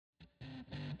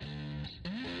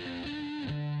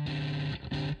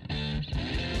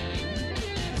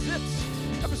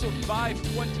episode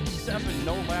 527,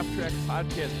 No Laugh Track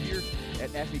podcast here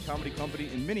at Acme Comedy Company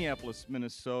in Minneapolis,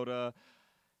 Minnesota.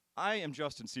 I am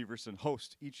Justin Severson,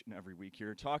 host each and every week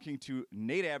here, talking to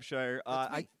Nate Abshire.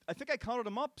 I think I counted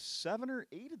them up, 7 or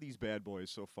 8 of these bad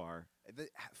boys so far.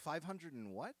 500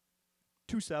 and what?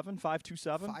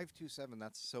 527? 527,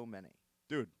 that's so many.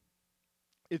 Dude,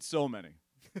 it's so many.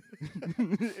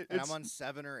 And I'm on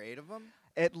 7 or 8 of them?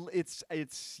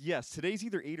 Yes, today's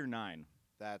either 8 or 9.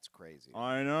 That's crazy.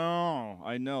 I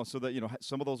know. So that,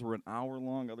 some of those were an hour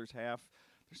long, others half.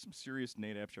 There's some serious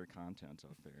Nate Abshire content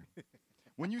out there.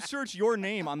 When you search your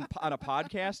name on a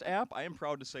podcast app, I am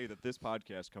proud to say that this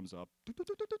podcast comes up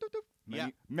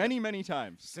many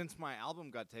times. Since my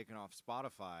album got taken off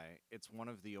Spotify, it's one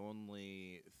of the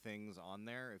only things on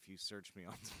there. If you search me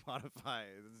on Spotify,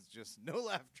 it's just No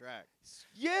Laugh Track.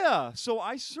 Yeah, so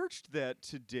I searched that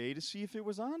today to see if it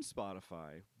was on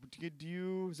Spotify.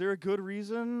 Is there a good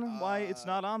reason why it's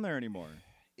not on there anymore?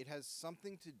 It has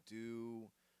something to do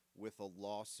with a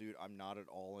lawsuit I'm not at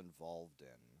all involved in.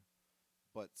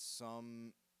 But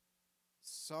some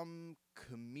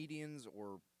comedians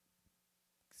or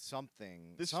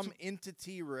something, some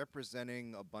entity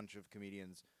representing a bunch of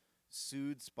comedians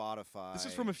sued Spotify. This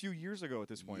is from a few years ago at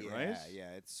this point, right?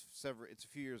 Yeah, it's a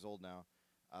few years old now.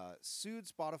 Sued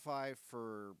Spotify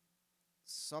for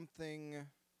something.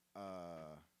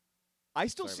 I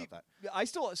still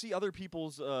see other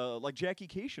people's like Jackie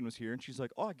Cation was here, and she's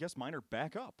like, "Oh, I guess mine are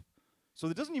back up." So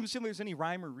it doesn't even seem like there's any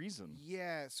rhyme or reason.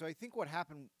 Yeah, so I think what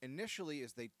happened initially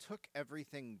is they took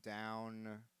everything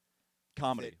down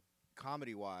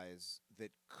comedy-wise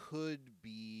that could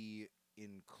be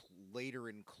later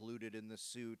included in the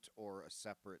suit or a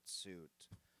separate suit.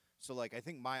 So like I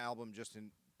think my album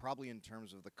probably in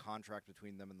terms of the contract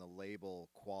between them and the label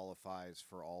qualifies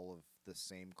for all of the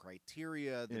same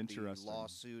criteria that the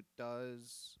lawsuit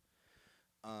does.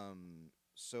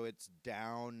 So it's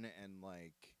down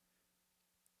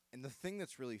and the thing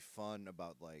that's really fun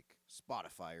about, like,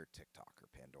 Spotify or TikTok or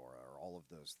Pandora or all of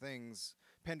those things,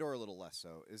 Pandora a little less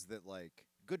so, is that, like,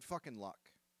 good fucking luck.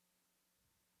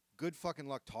 Good fucking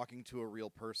luck talking to a real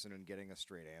person and getting a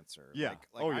straight answer. Yeah.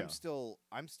 I'm still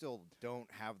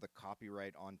don't have the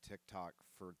copyright on TikTok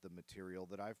for the material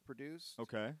that I've produced.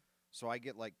 Okay. So I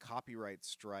get, like, copyright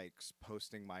strikes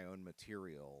posting my own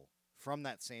material from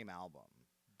that same album.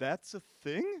 That's a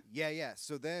thing? Yeah.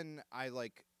 So then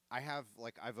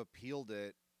I've appealed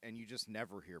it, and you just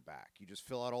never hear back. You just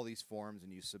fill out all these forms,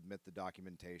 and you submit the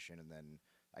documentation, and then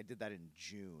I did that in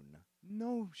June.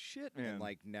 No shit, man.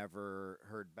 And, never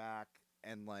heard back,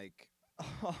 and,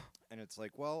 and it's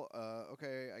like, well,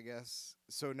 okay, I guess.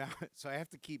 So now, I have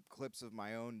to keep clips of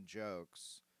my own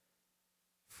jokes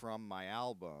from my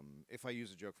album. If I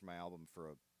use a joke from my album for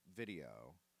a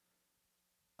video,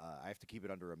 I have to keep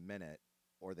it under a minute,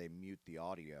 or they mute the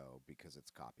audio because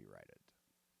it's copyrighted.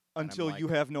 Until you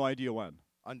have no idea when.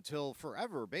 Until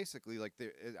forever, basically. Like,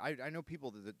 I know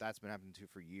people that's been happening to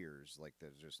for years. Like,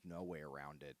 there's just no way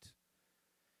around it.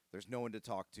 There's no one to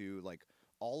talk to. Like,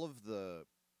 all of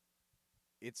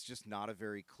it's just not a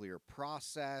very clear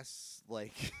process.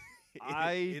 Like,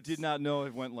 I did not know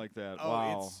it went like that. Oh,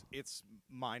 wow. It's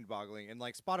mind-boggling. And,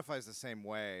 like, Spotify's the same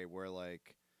way, where,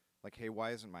 like, hey,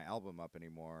 why isn't my album up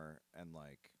anymore? And,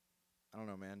 like, I don't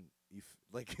know, man.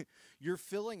 You're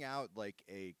filling out like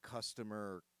a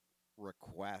customer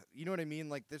request. You know what I mean?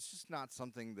 Like, that's just not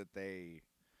something that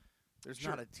there's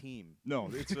not a team. No,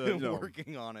 it's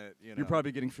working on it. You're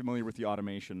probably getting familiar with the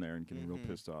automation there and getting real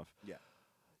pissed off. Yeah.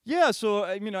 Yeah, so,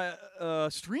 I mean,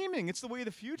 streaming, it's the way of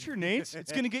the future, Nate.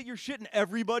 It's going to get your shit in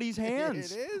everybody's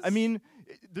hands. It is. I mean,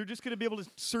 they're just going to be able to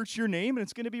search your name, and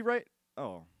it's going to be right.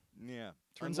 Oh. Yeah.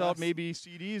 Turns out maybe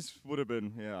CDs would have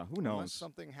been, who knows? Unless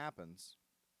something happens.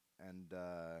 And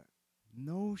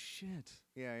no shit.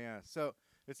 Yeah. So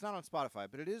it's not on Spotify,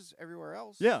 but it is everywhere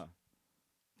else. Yeah.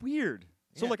 Weird.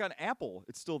 So Yeah. like on Apple,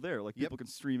 it's still there. Like people can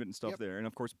stream it and stuff there, and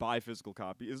of course buy physical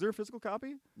copy. Is there a physical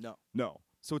copy? No.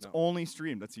 So it's only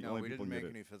streamed. That's the No, only we people didn't get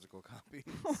make it. any physical copies.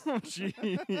 Oh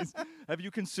jeez. Have you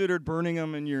considered burning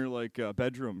them in your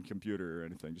bedroom computer or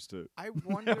anything just to I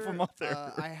wonder. have them up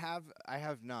there? I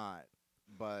have not,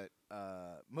 but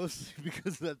mostly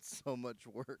because that's so much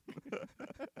work.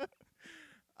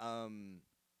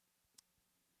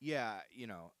 Yeah,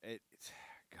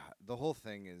 God, the whole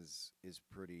thing is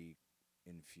pretty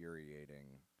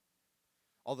infuriating.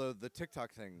 Although the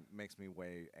TikTok thing makes me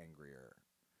way angrier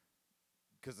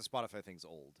because the Spotify thing's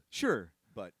old. Sure,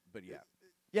 but yeah.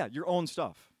 Yeah, your own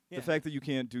stuff. Yeah. The fact that you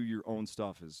can't do your own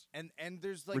stuff is and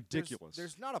there's ridiculous.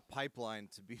 There's not a pipeline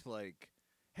to be like,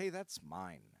 hey, that's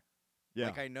mine. Yeah.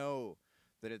 Like, I know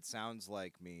that it sounds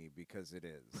like me because it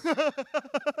is.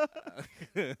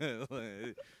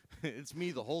 It's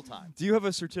me the whole time. Do you have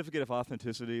a certificate of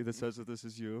authenticity that says that this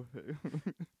is you?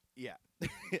 Yeah.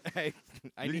 I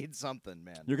need something,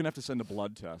 man. You're going to have to send a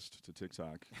blood test to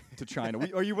TikTok, to China.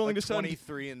 Are you willing to send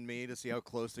 23andMe to see how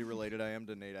closely related I am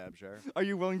to Nate Abshire? Are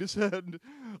you willing to send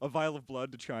a vial of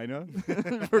blood to China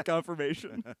for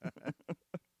confirmation?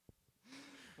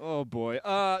 Oh, boy.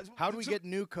 How do we get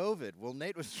new COVID? Well,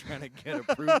 Nate was trying to get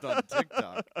approved on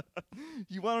TikTok.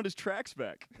 He wanted his tracks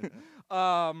back.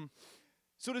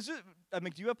 So does it, do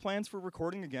you have plans for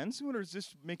recording again soon, or does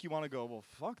this make you want to go, well,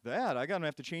 fuck that, I'm going to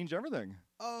have to change everything?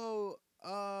 Oh,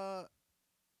 I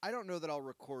don't know that I'll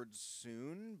record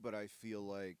soon, but I feel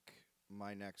like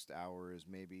my next hour is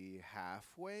maybe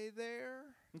halfway there.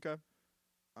 Okay.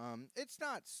 It's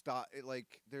not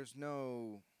there's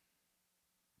no,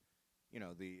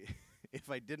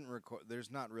 if I didn't record, there's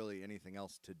not really anything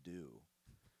else to do.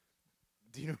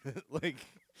 Do you know,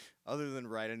 other than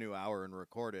write a new hour and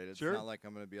record it? It's Sure. not like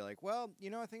I'm going to be like, well, I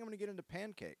think I'm going to get into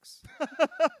pancakes.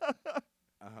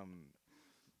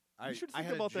 You should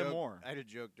think about that more. I had a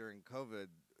joke during COVID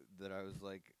that I was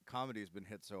like, comedy's been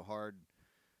hit so hard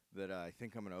that I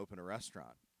think I'm going to open a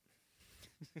restaurant.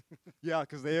 Yeah,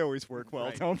 because they always work well,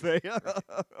 Right. don't they? Right.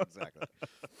 Exactly.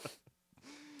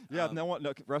 Yeah, no,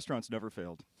 restaurants never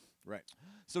failed. Right.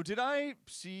 So did I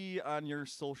see on your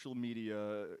social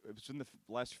media, it was in the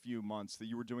last few months, that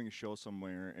you were doing a show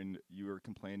somewhere and you were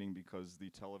complaining because the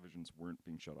televisions weren't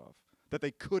being shut off, that they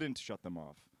couldn't shut them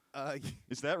off.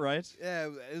 Is that right? Yeah,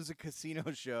 it was a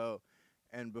casino show,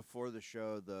 and before the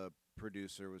show, the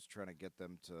producer was trying to get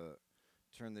them to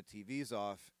turn the TVs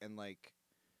off, and I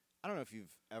don't know if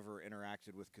you've ever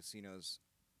interacted with casinos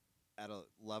at a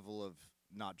level of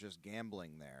not just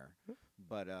gambling there,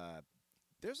 but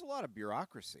there's a lot of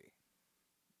bureaucracy.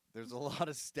 There's a lot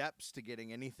of steps to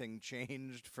getting anything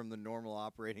changed from the normal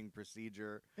operating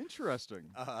procedure.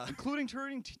 Interesting. Including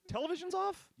turning televisions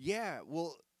off? Yeah,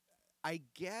 well, I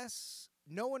guess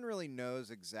no one really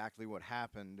knows exactly what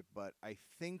happened, but I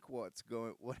think what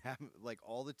happened,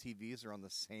 all the TVs are on the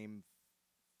same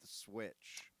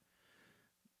switch.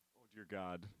 Oh, dear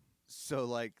God. So,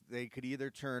 they could either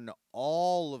turn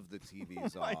all of the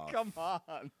TVs off. Come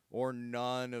on. Or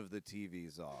none of the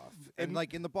TVs off. And,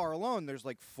 in the bar alone, there's,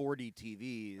 40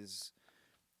 TVs.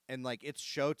 And, it's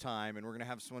showtime, and we're going to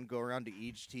have someone go around to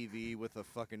each TV with a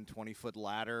fucking 20-foot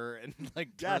ladder and,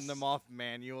 turn them off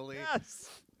manually. Yes.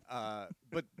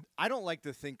 But I don't like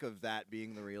to think of that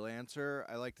being the real answer.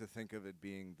 I like to think of it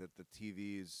being that the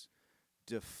TVs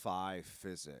defy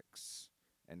physics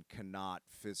and cannot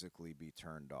physically be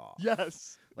turned off.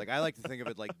 Yes. I like to think of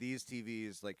it like these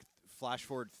TVs, flash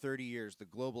forward 30 years, the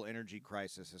global energy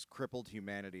crisis has crippled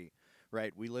humanity,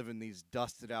 right? We live in these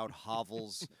dusted out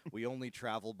hovels. We only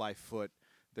travel by foot.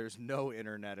 There's no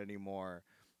internet anymore,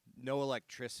 no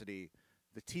electricity.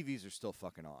 The TVs are still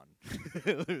fucking on.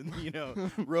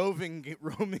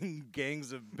 Roaming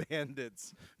gangs of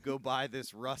bandits go by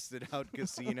this rusted out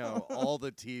casino, all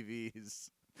the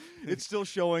TVs. It's still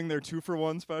showing their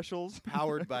 2-for-1 specials.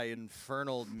 Powered by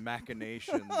infernal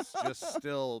machinations, just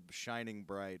still shining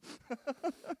bright.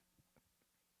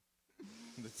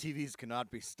 The TVs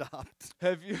cannot be stopped.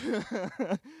 Have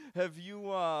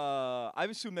you, I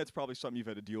assume that's probably something you've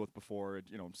had to deal with before at,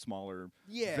 smaller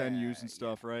venues and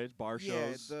stuff, right? Bar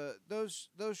shows? Yeah,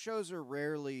 those shows are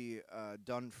rarely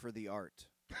done for the art.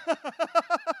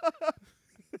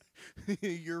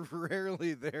 You're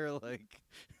rarely there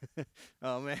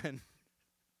oh, man.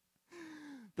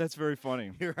 That's very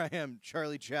funny. Here I am,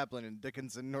 Charlie Chaplin in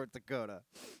Dickinson, North Dakota.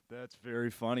 That's very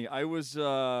funny. I was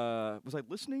I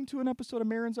listening to an episode of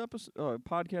Maron's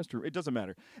podcast? Or it doesn't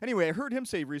matter. Anyway, I heard him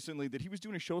say recently that he was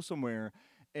doing a show somewhere,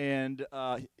 and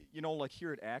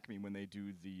here at Acme when they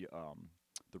do the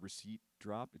receipt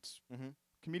drop, it's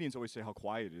comedians always say how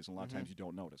quiet it is, and a lot of times you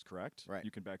don't notice. Correct? Right.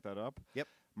 You can back that up. Yep.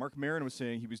 Mark Maron was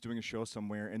saying he was doing a show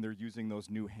somewhere, and they're using those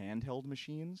new handheld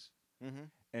machines,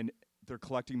 and they're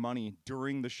collecting money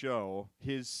during the show,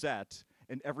 his set,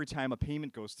 and every time a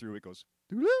payment goes through, it goes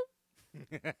doo-doo.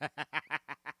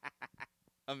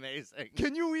 Amazing.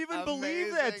 Can you even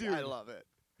believe that, dude? I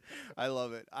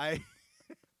love it.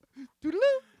 Doo-doo.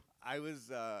 I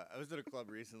was at a club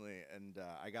recently, and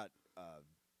I got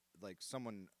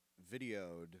someone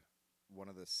videoed one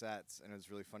of the sets, and it was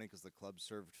really funny because the club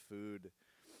served food,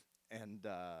 and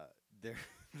there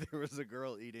was a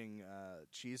girl eating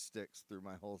cheese sticks through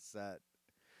my whole set,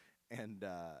 and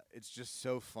it's just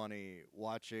so funny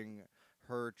watching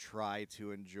her try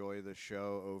to enjoy the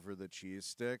show over the cheese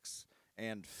sticks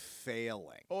and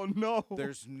failing. Oh no.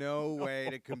 There's no way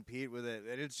to compete with it.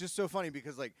 And it's just so funny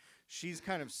because like she's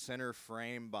kind of center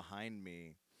frame behind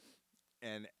me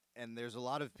and there's a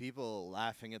lot of people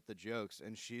laughing at the jokes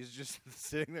and she's just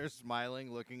sitting there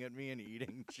smiling, looking at me and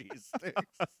eating cheese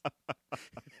sticks.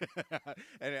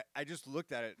 And I just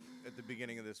looked at it at the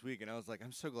beginning of this week and I was like,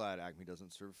 I'm so glad Acme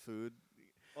doesn't serve food.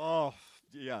 Oh,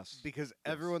 yes. Because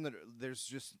everyone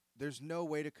there's no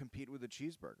way to compete with a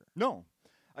cheeseburger. No.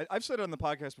 I've said it on the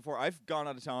podcast before. I've gone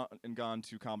out of town and gone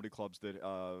to comedy clubs that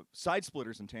Side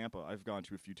Splitters in Tampa. I've gone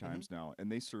to a few times now,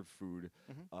 and they serve food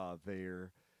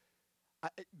there.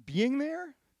 Being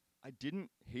there, I didn't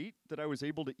hate that I was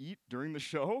able to eat during the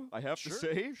show. I have to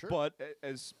say,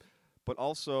 but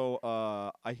also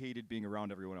I hated being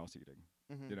around everyone else eating.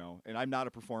 You know, and I'm not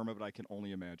a performer, but I can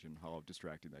only imagine how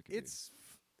distracting that could be.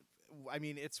 I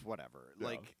mean, it's whatever. Yeah.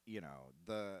 Like, you know,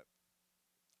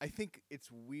 I think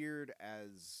it's weird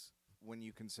as when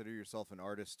you consider yourself an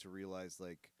artist to realize,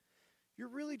 like, you're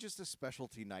really just a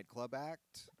specialty nightclub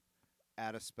act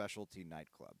at a specialty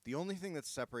nightclub. The only thing that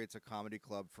separates a comedy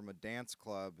club from a dance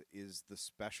club is the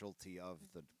specialty of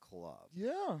the club.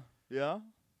 Yeah. Yeah.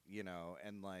 You know,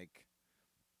 and, like,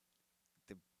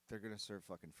 they're going to serve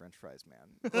fucking French fries, man.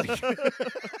 Like,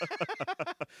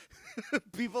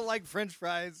 people like French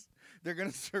fries. They're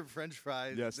going to serve French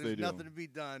fries. Yes, There's they do. nothing to be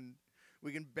done.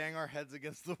 We can bang our heads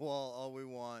against the wall all we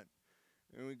want.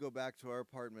 And we go back to our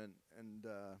apartment. And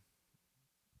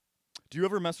Do you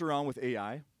ever mess around with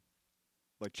AI?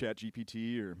 Like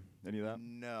ChatGPT or any of that?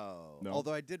 No. No?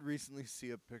 Although I did recently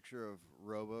see a picture of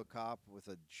RoboCop with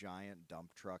a giant dump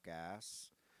truck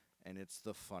ass. And it's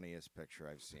the funniest picture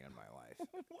I've seen in my life.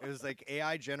 It was like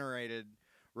AI generated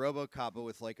RoboCop but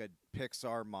with like a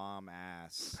Pixar mom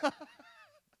ass.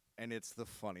 And it's the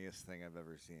funniest thing I've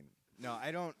ever seen. No,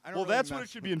 I don't Well, really that's what mess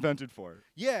it should be invented for.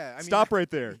 Yeah, I mean, Stop right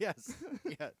there. Yes.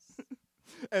 Yes.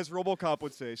 As RoboCop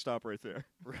would say, stop right there.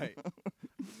 Right.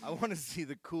 I want to see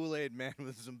the Kool-Aid man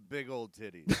with some big old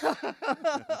titties.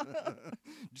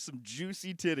 Just some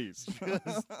juicy titties.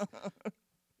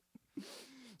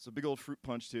 Some big old fruit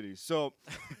punch titties. So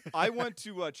I went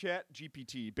to Chat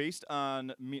GPT based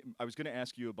on me. I was going to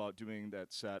ask you about doing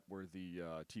that set where the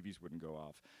TVs wouldn't go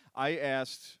off. I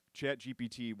asked Chat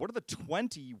GPT, what are the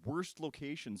 20 worst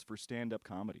locations for stand-up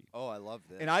comedy? Oh, I love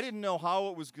this. And I didn't know how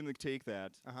it was going to take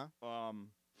that. Uh-huh.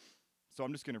 So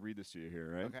I'm just going to read this to you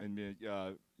here, right? Okay.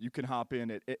 And you can hop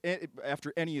in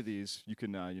after any of these. You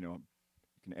can you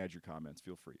can add your comments.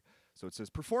 Feel free. So it says,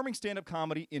 performing stand-up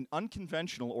comedy in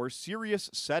unconventional or serious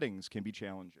settings can be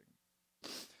challenging.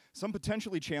 Some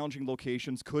potentially challenging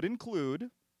locations could include.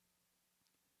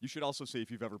 You should also say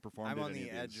if you've ever performed. I'm on any the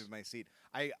of edge these. of my seat.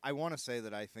 I want to say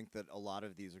that I think that a lot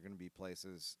of these are going to be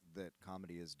places that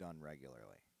comedy is done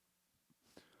regularly.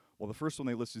 Well, the first one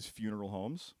they list is funeral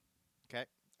homes. Okay.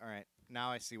 All right.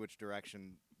 Now I see which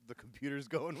direction the computer's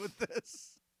going with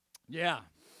this. Yeah.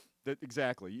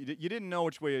 Exactly. You didn't know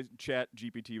which way Chat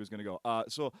GPT was going to go.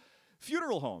 So,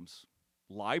 funeral homes,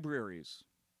 libraries.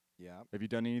 Yeah. Have you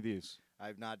done any of these?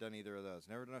 I've not done either of those.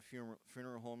 Never done a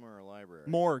funeral home or a library.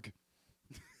 Morgue.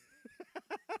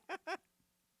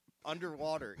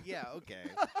 Underwater. Yeah, okay.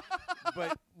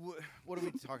 But what are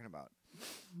we talking about?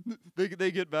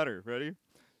 They get better. Ready?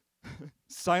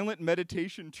 Silent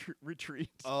meditation retreat.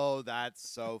 Oh, that's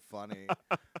so funny.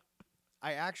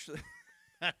 I actually...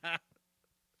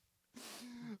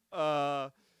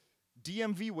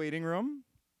 DMV waiting room.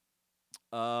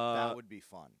 that would be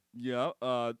fun. Yeah.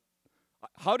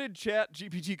 How did Chat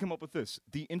GPT come up with this?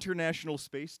 The International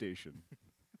Space Station.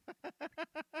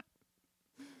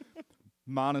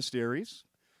 Monasteries.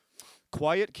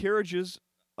 Quiet carriages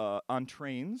on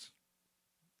trains.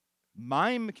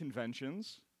 Mime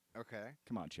conventions. Okay.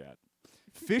 Come on, Chat.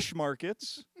 Fish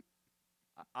markets.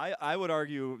 I would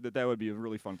argue that would be a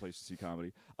really fun place to see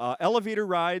comedy. Elevator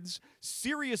rides,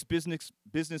 serious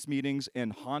business meetings,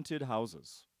 and haunted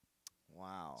houses.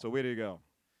 Wow. So way to go.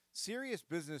 Serious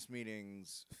business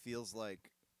meetings feels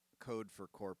like code for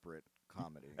corporate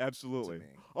comedy. Absolutely. To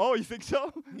me. Oh, you think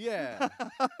so? Yeah.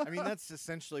 I mean, that's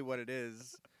essentially what it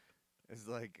is. It's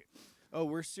like, oh,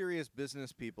 we're serious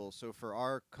business people, so for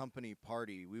our company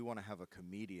party, we want to have a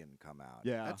comedian come out.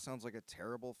 Yeah. That sounds like a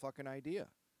terrible fucking idea.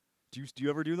 Do you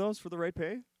ever do those for the right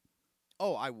pay?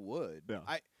 Oh, I would.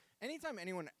 Yeah. Anytime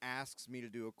anyone asks me to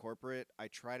do a corporate, I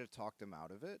try to talk them out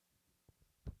of it.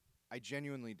 I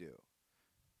genuinely do.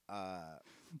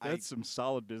 That's some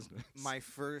solid business. My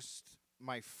first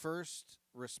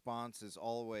response is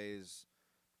always,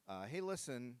 "Hey,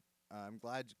 listen, I'm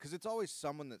glad," because it's always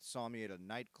someone that saw me at a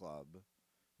nightclub,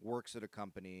 works at a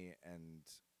company, and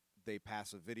they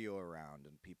pass a video around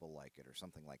and people like it or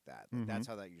something like that. Like, that's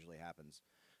how that usually happens.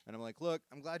 And I'm like, look,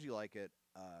 I'm glad you like it.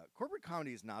 Corporate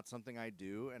comedy is not something I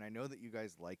do, and I know that you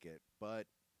guys like it, but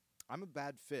I'm a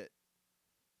bad fit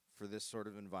for this sort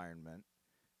of environment.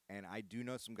 And I do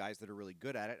know some guys that are really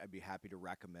good at it. I'd be happy to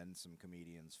recommend some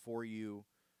comedians for you.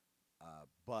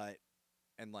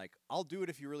 And I'll do it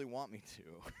if you really want me to.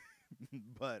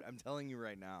 But I'm telling you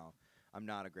right now, I'm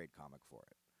not a great comic for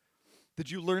it. Did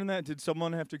you learn that? Did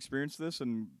someone have to experience this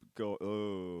and go,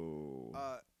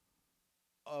 oh?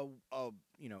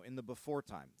 In the before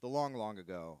time, the long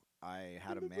ago, I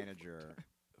had a manager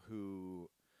who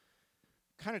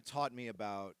kind of taught me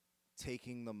about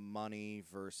taking the money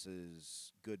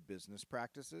versus good business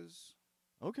practices.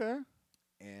 Okay.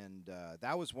 And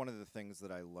that was one of the things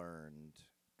that I learned.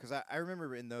 Because I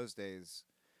remember in those days,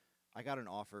 I got an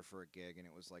offer for a gig, and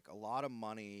it was like a lot of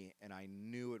money, and I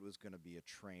knew it was going to be a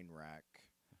train wreck.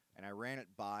 And I ran it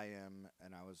by him,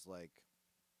 and I was like,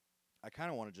 I kind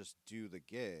of want to just do the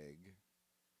gig.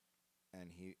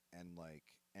 And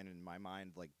in my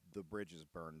mind, like, the bridge is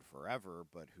burned forever,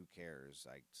 but who cares?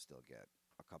 I still get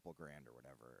a couple grand or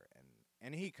whatever.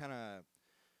 And he kind of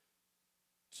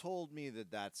told me that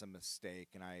that's a mistake,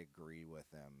 and I agree with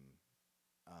him.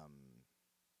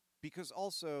 Because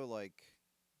also, like,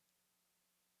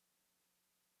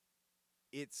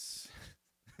 it's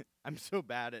I'm so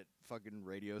bad at fucking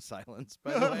radio silence,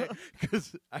 by the way,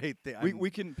 because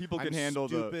people can I'm handle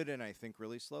stupid and I think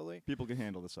really slowly. People can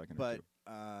handle the second. But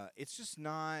it's just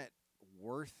not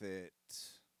worth it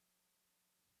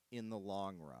in the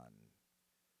long run.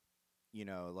 You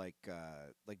know,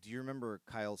 do you remember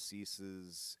Kyle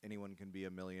Cease's "Anyone Can Be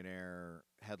a Millionaire"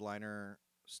 headliner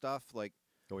stuff? Like,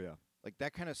 oh yeah, like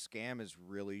that kind of scam is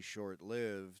really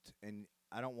short-lived, and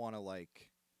I don't want to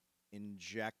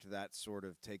inject that sort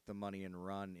of take the money and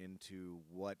run into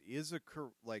what is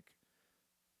like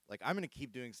I'm going to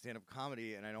keep doing stand-up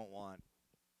comedy, and I don't want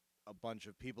a bunch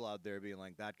of people out there being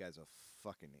like, that guy's a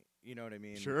fucking, you know what I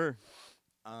mean? Sure.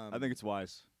 I think it's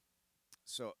wise.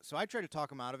 So I try to talk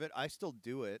them out of it. I still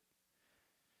do it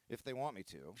if they want me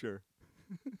to. Sure.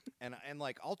 and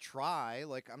I'll try.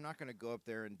 Like, I'm not going to go up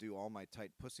there and do all my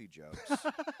tight pussy jokes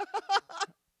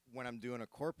when I'm doing a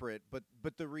corporate. But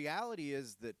the reality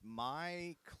is that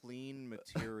my clean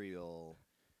material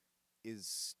is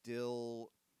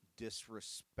still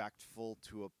disrespectful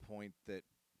to a point that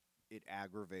it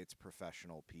aggravates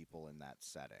professional people in that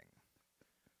setting.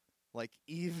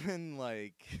 Even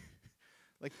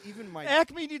my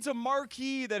Acme needs a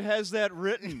marquee that has that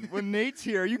written when Nate's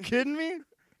here. Are you kidding me?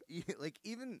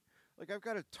 I've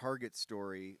got a Target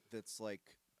story that's like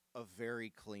a very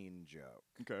clean joke.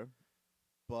 Okay.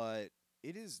 But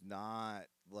it is not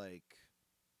like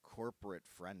corporate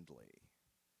friendly.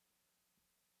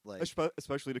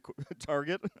 Especially to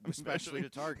Target. Especially to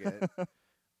Target.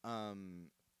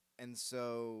 And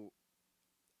so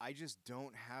I just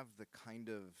don't have the kind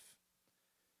of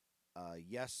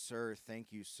yes, sir,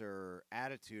 thank you, sir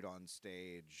attitude on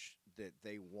stage that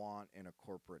they want in a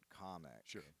corporate comic.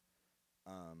 Sure.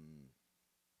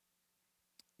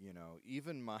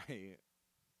 Even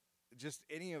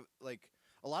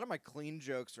a lot of my clean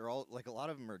jokes are all, like, a lot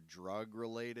of them are drug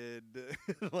related.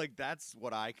 Like, that's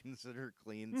what I consider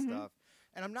clean stuff.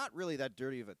 And I'm not really that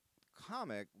dirty of a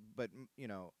comic, but,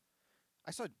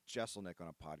 I saw Jesselnick on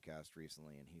a podcast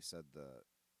recently, and he said the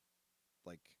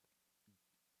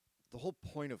whole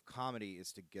point of comedy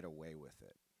is to get away with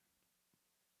it.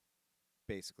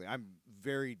 Basically, I'm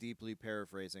very deeply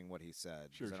paraphrasing what he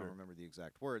said because I don't remember the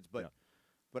exact words, but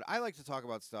I like to talk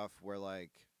about stuff where,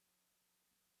 like,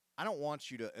 I don't want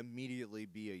you to immediately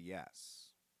be a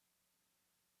yes.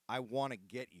 I want to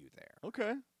get you there.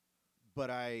 Okay. But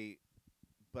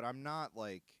I'm not,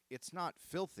 like, it's not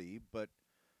filthy, but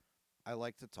I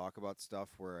like to talk about stuff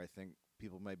where I think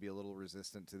people might be a little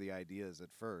resistant to the ideas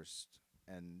at first.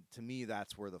 And to me,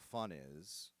 that's where the fun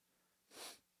is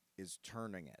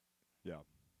turning it. Yeah.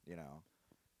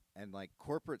 And, like,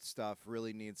 corporate stuff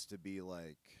really needs to be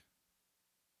like,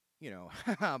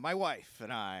 my wife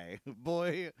and I,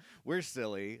 boy, we're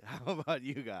silly. How about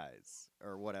you guys?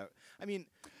 Or whatever. I mean,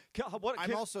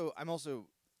 I'm also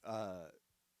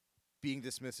being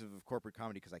dismissive of corporate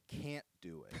comedy because I can't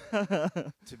do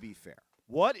it, to be fair.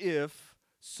 What if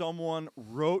someone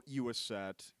wrote you a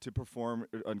set to perform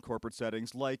in corporate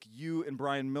settings, like you and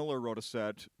Brian Miller wrote a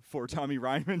set for Tommy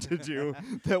Ryman to do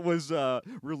that was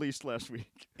released last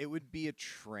week? It would be a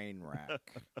train wreck.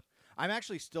 I'm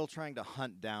actually still trying to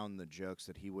hunt down the jokes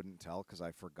that he wouldn't tell because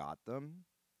I forgot them.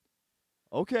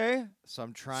 Okay. So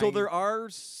I'm trying. So there are...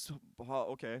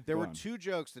 okay. There were two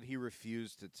jokes that he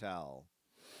refused to tell.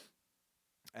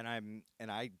 and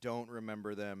I don't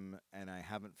remember them, and I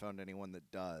haven't found anyone that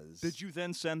does. Did you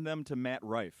then send them to Matt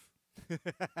Rife?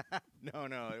 No,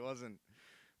 it wasn't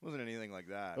anything like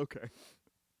that. Okay.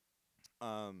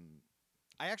 I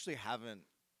actually haven't.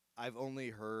 I've only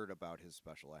heard about his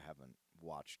special. I haven't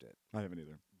watched it, I haven't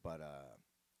either. but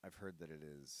I've heard that it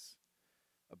is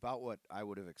about what I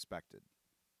would have expected.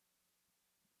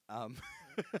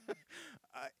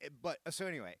 But so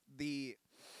anyway, wait,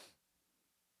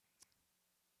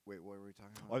 what were we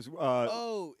talking about?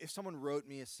 Oh, if someone wrote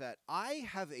me a set, I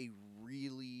have a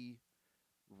really,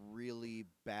 really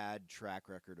bad track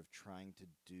record of trying to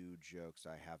do jokes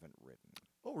I haven't written.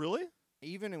 Oh, really?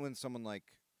 Even when someone like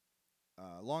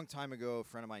a long time ago, a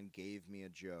friend of mine gave me a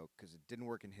joke because it didn't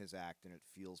work in his act and it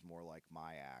feels more like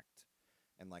my act,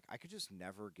 and like I could just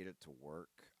never get it to work.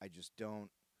 I just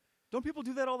don't. Don't people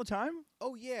do that all the time?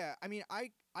 Oh yeah, I mean, I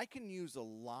can use a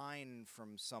line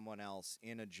from someone else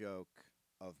in a joke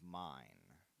of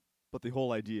mine, But the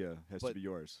whole idea has to be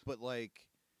yours. but like,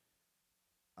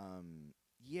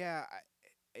 yeah,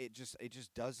 it just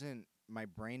doesn't. My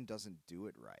brain doesn't do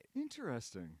it right.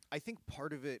 Interesting. I think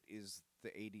part of it is the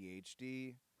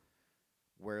ADHD,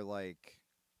 where like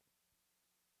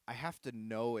I have to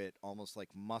know it almost like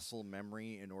muscle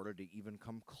memory in order to even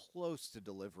come close to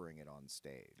delivering it on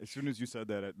stage. As soon as you said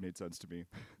that, it made sense to me.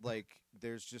 Like,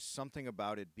 there's just something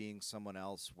about it being someone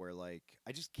else where, like,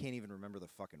 I just can't even remember the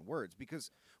fucking words.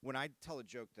 Because when I tell a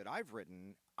joke that I've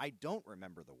written, I don't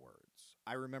remember the words.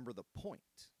 I remember the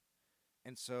point.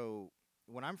 And so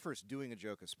when I'm first doing a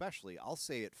joke especially, I'll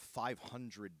say it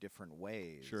 500 different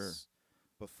ways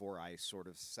before I sort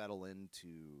of settle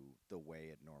into the way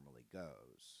it normally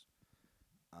goes.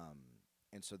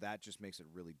 And so that just makes it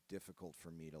really difficult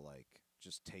for me to, like,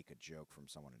 just take a joke from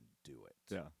someone and do it.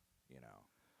 Yeah. You know?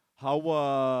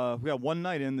 How, we got one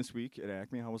night in this week at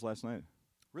Acme. How was last night?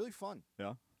 Really fun.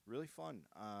 Yeah? Really fun.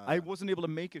 I wasn't able to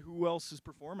make it. Who else is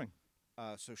performing?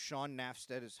 So Sean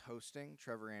Nafstead is hosting.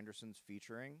 Trevor Anderson's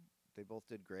featuring. They both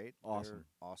did great. Awesome.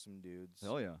 They're awesome dudes.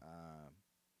 Hell yeah.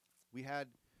 We had,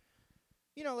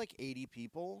 like 80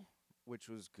 people, which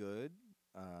was good.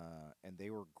 And they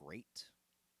were great.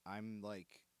 I'm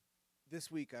like, this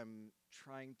week I'm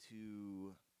trying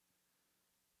to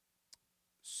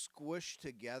squish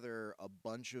together a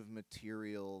bunch of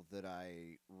material that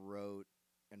I wrote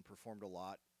and performed a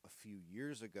lot a few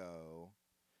years ago.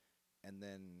 And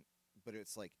then, but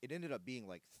it's like, it ended up being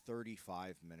like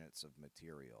 35 minutes of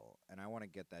material. And I want to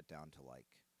get that down to like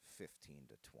 15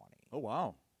 to 20. Oh,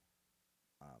 wow.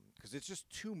 Because it's just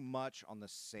too much on the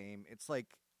same, it's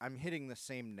like I'm hitting the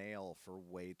same nail for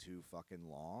way too fucking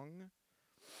long.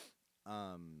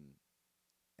 And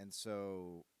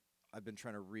so I've been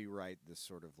trying to rewrite this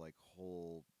sort of like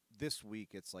whole, this week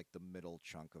it's like the middle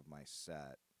chunk of my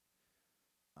set.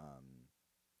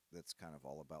 That's kind of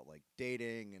all about like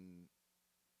dating and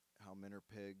how men are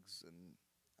pigs and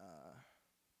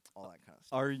all that kind of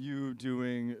stuff. Are you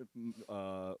doing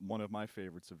one of my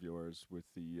favorites of yours with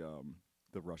the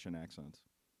Russian accent?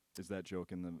 Is that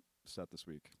joke in the set this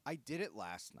week? I did it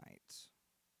last night,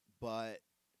 but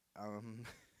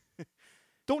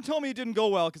don't tell me it didn't go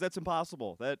well, because that's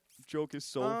impossible. That joke is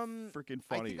so freaking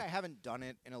funny. I think I haven't done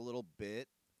it in a little bit,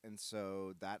 and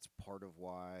so that's part of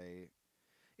why.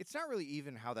 It's not really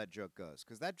even how that joke goes,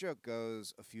 because that joke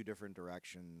goes a few different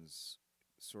directions,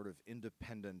 sort of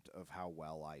independent of how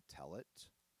well I tell it.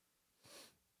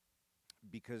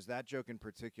 Because that joke in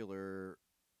particular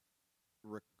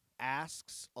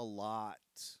asks a lot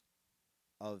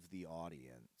of the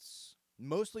audience,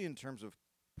 mostly in terms of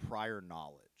prior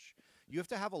knowledge. You have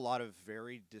to have a lot of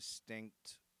very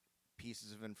distinct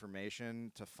pieces of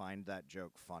information to find that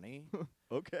joke funny.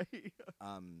 Okay.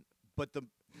 But the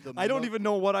I don't even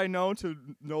know what I know to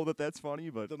know that that's funny,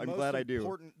 but I'm glad I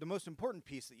do. The most important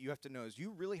piece that you have to know is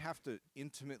you really have to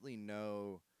intimately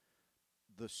know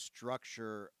the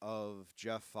structure of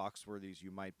Jeff Foxworthy's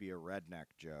 "You Might Be a Redneck"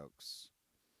 jokes.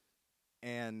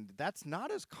 And that's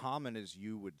not as common as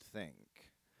you would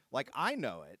think. Like, I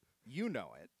know it. You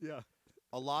know it. Yeah.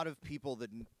 A lot of people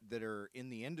that are in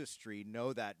the industry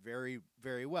know that very,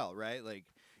 very well, right? Like,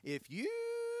 if you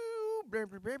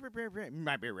might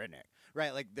be a redneck,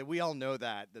 right? Like, we all know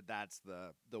that's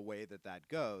the way that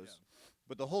goes. Yeah.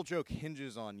 But the whole joke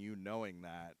hinges on you knowing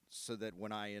that, so that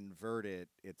when I invert it,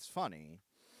 it's funny.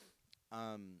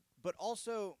 But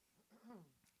also,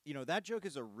 that joke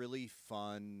is a really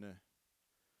fun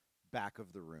back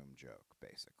of the room joke,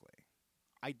 basically.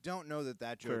 I don't know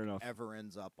that joke ever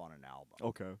ends up on an album.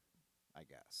 Okay. I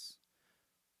guess.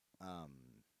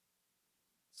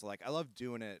 So, like, I love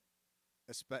doing it.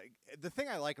 The thing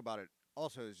I like about it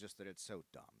Also, it's just that it's so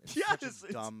dumb. It's Yes, such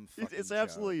a dumb fucking it's joke.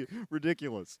 absolutely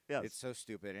ridiculous. Yes. It's so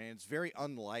stupid, and it's very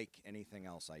unlike anything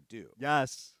else I do.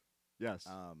 Yes. Yes.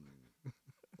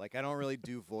 Like I don't really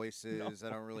do voices. I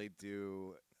don't really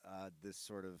do this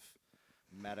sort of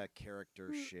meta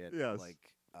character shit. Yes.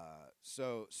 Like,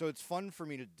 so it's fun for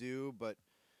me to do, but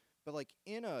like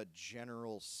in a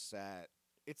general set,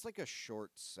 it's like a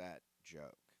short set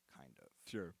joke, kind of.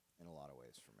 Sure. In a lot of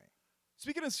ways for me.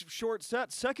 Speaking of short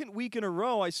set, second week in a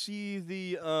row, I see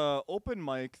the open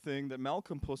mic thing that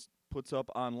Malcolm puts up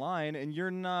online, and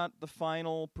you're not the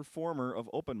final performer of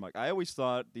open mic. I always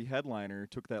thought the headliner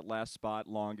took that last spot,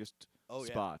 longest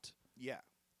spot. Yeah.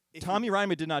 Tommy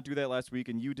Ryman did not do that last week,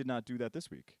 and you did not do that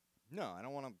this week. No, I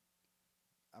don't want to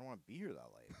be here that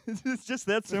late. It's just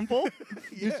that simple?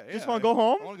 Yeah, just want to go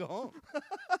home? I want to go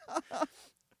home.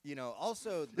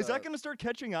 Also... Is that going to start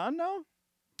catching on now?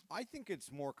 I think it's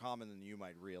more common than you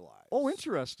might realize. Oh,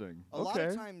 interesting. A lot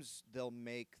of times they'll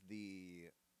make the...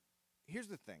 Here's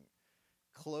the thing.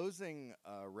 Closing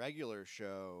a regular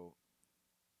show,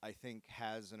 I think,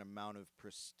 has an amount of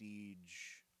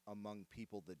prestige among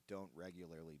people that don't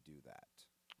regularly do that.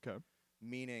 Okay.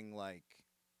 Meaning, like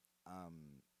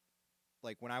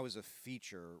when I was a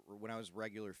feature, or when I was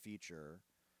regular feature,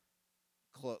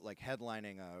 like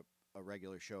headlining a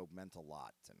regular show meant a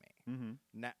lot to me.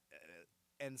 Mm-hmm.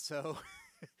 And so,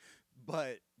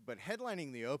 but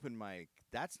headlining the open mic,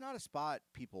 that's not a spot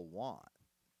people want.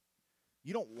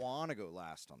 You don't want to go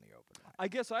last on the open mic. I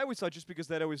guess I always thought just because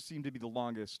that always seemed to be the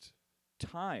longest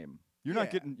time. You're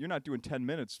not doing 10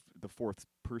 minutes the fourth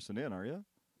person in, are you?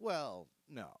 Well,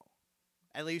 no.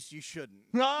 At least you shouldn't.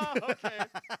 Ah, okay.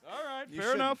 All right.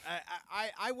 Fair enough.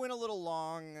 I went a little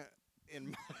long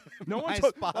in no my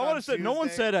one spot I want to on say no one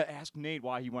Tuesday. said ask Nate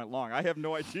why he went long. I have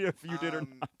no idea if you did or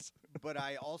not. But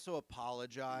I also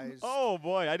apologized. Oh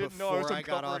boy, I didn't know I was before I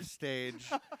got uncovering. off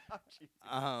stage.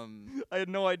 I had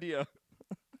no idea.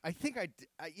 I think I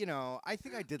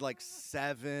think I did like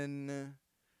 7.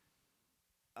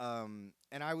 And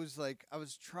I was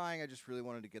trying. I just really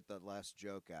wanted to get that last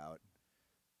joke out.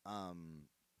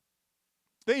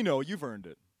 They know you've earned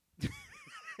it.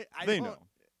 They know.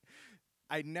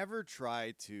 I never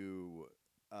try to.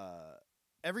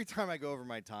 Every time I go over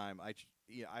my time,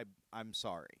 I'm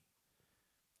sorry.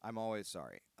 I'm always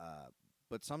sorry.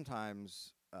 But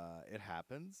sometimes it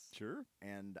happens. Sure.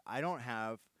 And I don't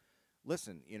have.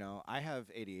 Listen, I have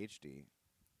ADHD,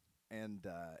 and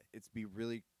it'd be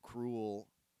really cruel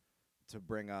to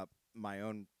bring up my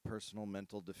own personal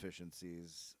mental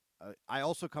deficiencies. I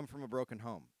also come from a broken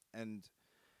home, and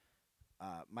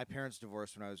my parents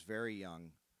divorced when I was very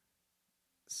young.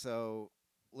 So,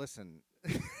 listen.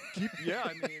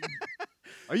 I mean,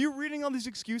 are you reading all these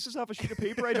excuses off a sheet of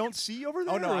paper I don't see over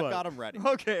there? Oh, no, or I've what? got them ready.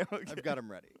 Okay. I've got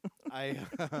them ready. I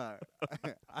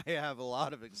have a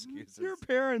lot of excuses. Your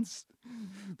parents.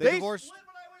 They divorced. Split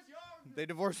when I was young. They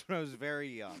divorced when I was very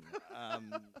young.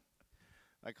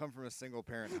 I come from a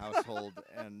single-parent household,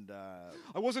 and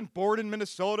I wasn't born in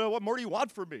Minnesota. What more do you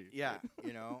want from me? Yeah,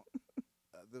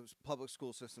 those public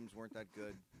school systems weren't that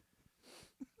good.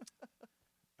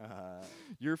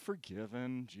 You're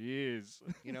forgiven. Jeez.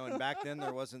 And back then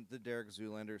there wasn't the Derek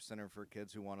Zoolander Center for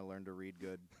Kids Who Want to Learn to Read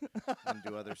Good and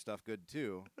do other stuff good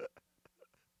too.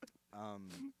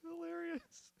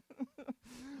 Hilarious.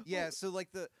 Yeah, so like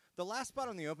the last spot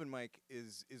on the open mic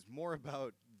is more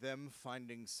about them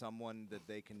finding someone that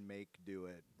they can make do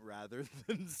it rather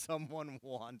than someone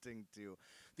wanting to.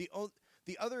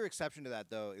 The other exception to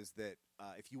that though is that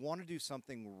if you want to do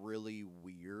something really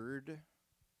weird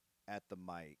at the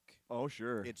mic, oh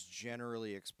sure, it's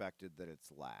generally expected that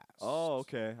it's last. Oh,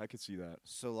 okay, I could see that.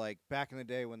 So like back in the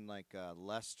day when like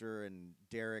Lester and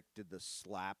Derek did the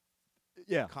slap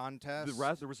contest,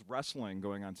 there was wrestling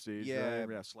going on stage. Yeah,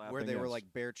 right? Slapping, where they were like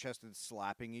bare-chested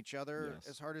slapping each other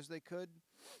as hard as they could.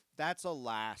 That's a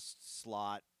last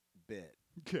slot bit.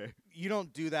 Okay. You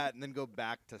don't do that and then go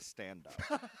back to stand-up.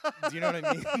 Do you know what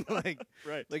I mean?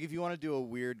 Right. Like if you want to do a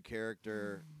weird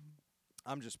character,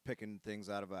 I'm just picking things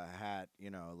out of a hat, I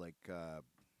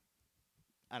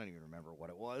don't even remember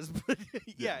what it was, but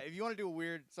yeah, if you want to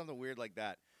do something weird like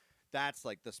that, that's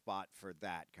like the spot for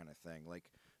that kind of thing. Like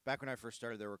back when I first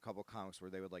started, there were a couple comics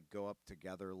where they would like go up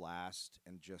together last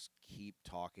and just keep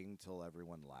talking till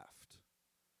everyone left.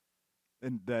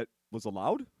 And that was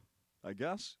allowed, I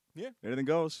guess. Yeah. Anything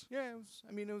goes. Yeah,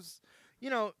 it was,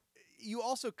 you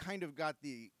also kind of got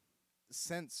the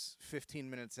sense 15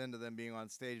 minutes into them being on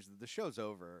stage that the show's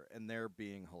over and they're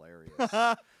being hilarious.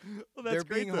 Well, they're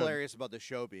being hilarious about the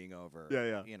show being over.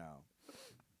 Yeah.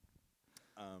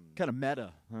 Kind of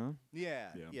meta, huh? Yeah.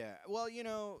 Well,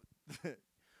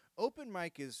 open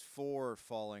mic is for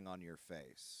falling on your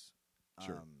face.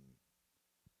 Sure.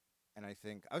 And I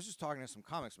think I was just talking to some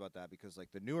comics about that because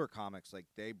like the newer comics, like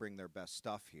they bring their best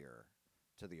stuff here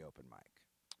to the open mic.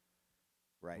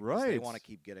 Right. 'Cause Right. They want to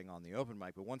keep getting on the open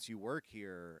mic, but once you work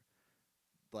here,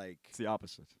 like It's the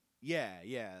opposite. yeah.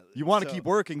 You want to So- keep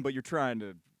working, but you're trying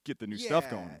to get the new stuff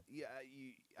going. Yeah,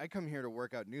 I come here to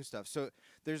work out new stuff. So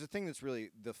there's a thing that's really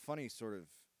the funny sort of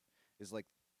is like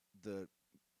the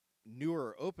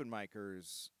newer open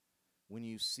micers. When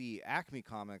you see Acme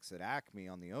comics at Acme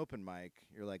on the open mic,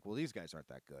 you're like, well, these guys aren't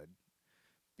that good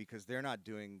because they're not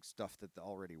doing stuff that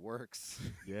already works.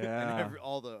 Yeah. And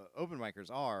all the open micers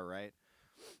are, right?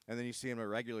 And then you see them at a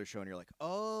regular show, and you're like,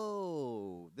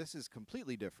 oh, this is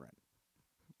completely different.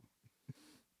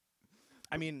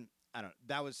 I mean, I don't.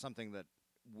 That was something that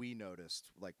we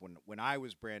noticed, like when I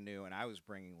was brand new and I was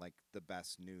bringing like the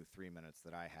best new 3 minutes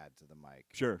that I had to the mic.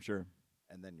 Sure.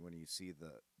 And then when you see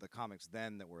the comics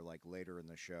then that were like later in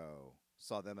the show,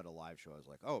 saw them at a live show, I was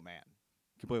like, oh man,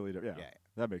 Completely different. Yeah. Yeah.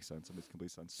 That makes sense. That makes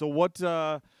complete sense. So what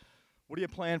do you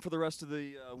plan for the rest of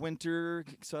the winter,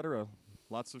 etc.?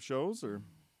 Lots of shows or?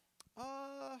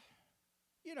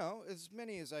 As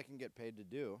many as I can get paid to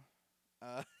do.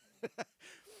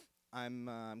 I'm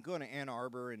going to Ann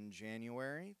Arbor in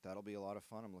January. That'll be a lot of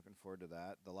fun. I'm looking forward to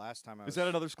that. The last time I was Is that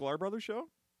another Sklar Brothers show?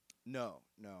 No,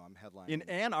 I'm headlining. In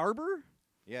Ann Arbor?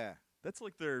 Yeah. That's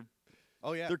like they're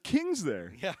Oh yeah. kings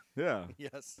there. Yeah. Yeah.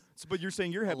 Yes. So, but you're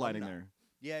saying you're headlining Alumni. there.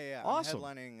 Yeah. Awesome.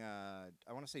 I'm headlining.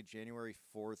 I want to say January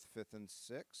 4th, 5th, and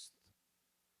 6th.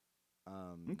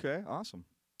 Okay, awesome.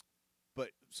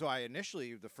 But so I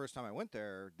initially, the first time I went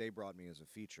there, they brought me as a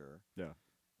feature. Yeah.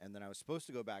 And then I was supposed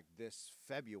to go back this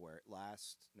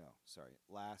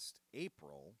last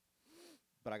April,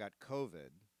 but I got COVID,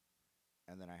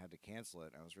 and then I had to cancel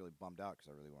it. And I was really bummed out because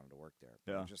I really wanted to work there.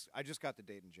 But Yeah. I just got the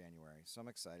date in January, so I'm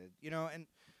excited. And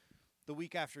the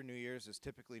week after New Year's is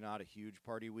typically not a huge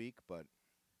party week, but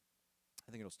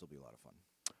I think it'll still be a lot of fun.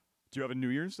 Do you have a New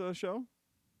Year's show?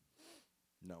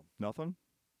 No. Nothing?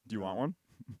 Do you No. want one?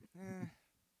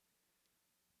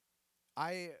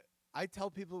 I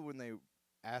tell people when they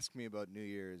ask me about New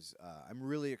Year's, I'm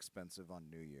really expensive on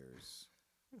New Year's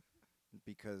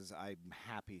because I'm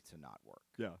happy to not work.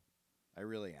 Yeah. I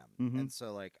really am. Mhm. And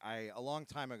so like a long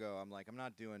time ago, I'm like, I'm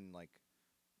not doing like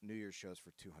New Year's shows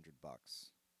for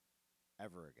 $200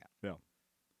 ever again. Yeah.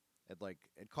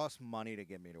 It costs money to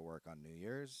get me to work on New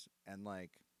Year's, and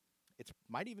like it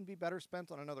might even be better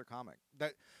spent on another comic.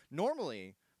 That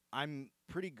normally I'm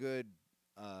pretty good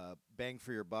bang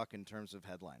for your buck in terms of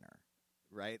headliner,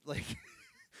 right? Like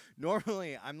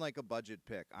normally I'm like a budget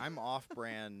pick. I'm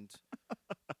off-brand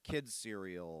kids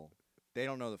cereal. They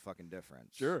don't know the fucking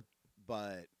difference. Sure.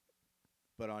 But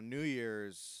on New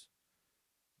Year's,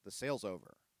 the sale's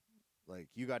over. Like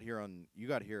you got here on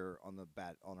the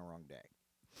wrong day.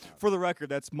 For the record,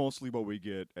 that's mostly what we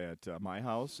get at my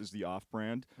house is the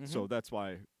off-brand. Mhm. So that's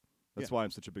why Yeah.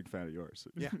 I'm such a big fan of yours.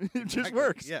 Yeah, It just exactly.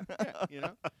 works. Yeah,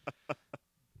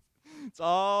 It's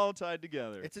all tied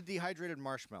together. It's a dehydrated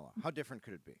marshmallow. How different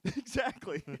could it be?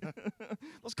 Exactly.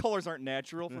 Those colors aren't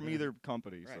natural from either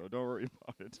company, so Right. don't worry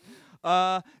about it.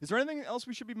 Is there anything else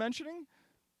we should be mentioning?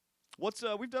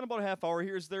 We've done about a half hour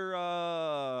here. Is there?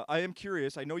 I am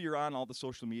curious. I know you're on all the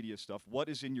social media stuff. What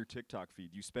is in your TikTok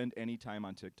feed? Do you spend any time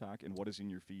on TikTok, and what is in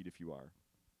your feed if you are?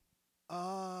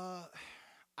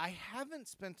 I haven't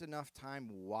spent enough time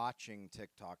watching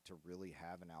TikTok to really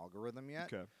have an algorithm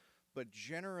yet. Okay. But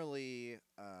generally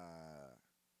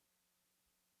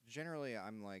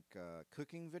I'm like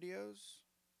cooking videos.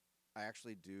 I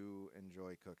actually do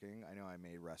enjoy cooking. I know I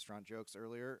made restaurant jokes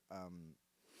earlier.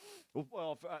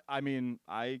 Well,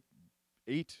 I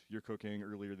ate your cooking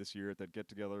earlier this year at that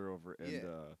get-together over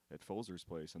at Folzer's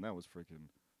place, and that was freaking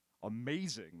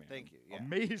amazing, man. Thank you. Yeah.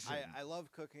 Amazing. I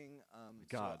love cooking.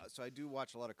 God. So I do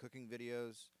watch a lot of cooking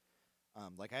videos. I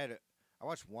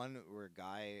watched one where a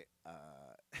guy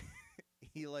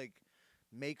he like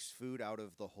makes food out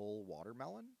of the whole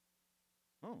watermelon.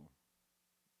 Oh.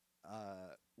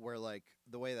 Where like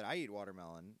the way that I eat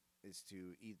watermelon is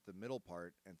to eat the middle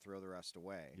part and throw the rest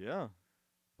away. Yeah.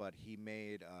 But he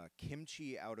made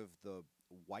kimchi out of the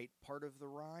white part of the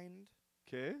rind,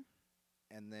 Okay.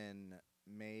 and then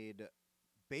made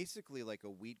basically like a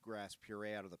wheatgrass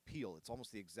puree out of the peel. It's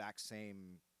almost the exact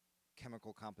same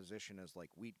chemical composition as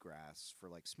like wheatgrass for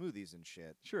like smoothies and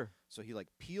shit. Sure. So he like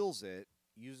peels it,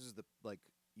 uses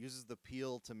the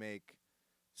peel to make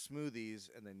smoothies,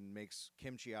 and then makes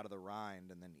kimchi out of the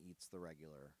rind, and then eats the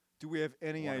regular. Do we have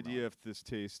any Watermelon. idea if this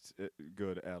tastes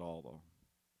good at all, though?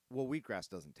 Well, wheatgrass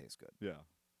doesn't taste good. Yeah.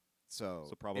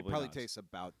 So probably it probably not. tastes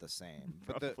about the same.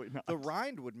 But Probably not. the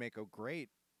rind would make a great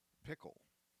pickle,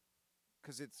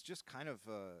 because it's just kind of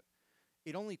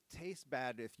it only tastes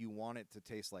bad if you want it to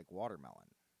taste like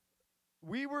watermelon.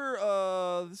 We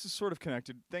were, this is sort of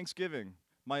connected. Thanksgiving.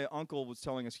 My uncle was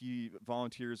telling us he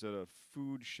volunteers at a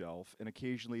food shelf, and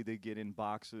occasionally they get in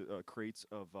crates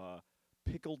of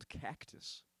pickled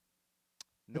cactus.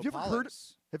 Have you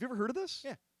ever heard of this?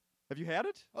 Yeah. Have you had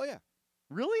it? Oh, yeah.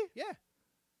 Really? Yeah.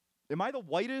 Am I the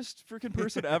whitest freaking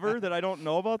person ever that I don't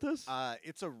know about this?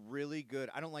 It's a really good.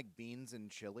 I don't like beans in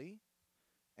chili,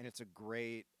 and it's a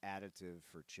great additive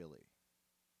for chili.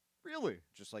 Really?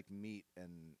 Just like meat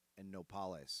and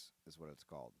nopales is what it's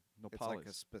called. Nopales. It's like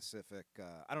a specific.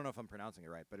 I don't know if I'm pronouncing it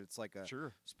right, but it's like a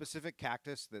specific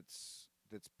cactus that's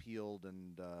peeled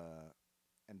and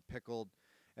pickled,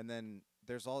 and then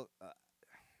there's all.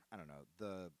 I don't know,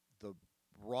 the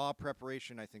raw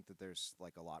preparation. I think that there's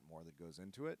like a lot more that goes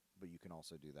into it, but you can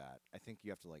also do that. I think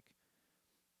you have to like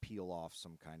peel off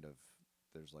some kind of.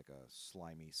 There's like a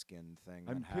slimy skin thing.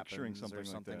 I'm that picturing happens or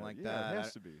something like yeah, that. It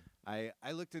has to be. I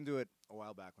looked into it a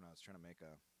while back when I was trying to make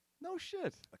No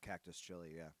shit. a cactus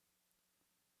chili. Yeah.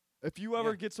 If you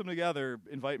ever get some together,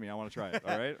 invite me. I want to try it.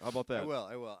 All right? How about that? I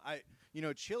will.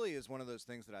 Chili is one of those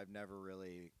things that I've never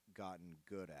really gotten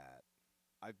good at.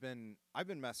 I've been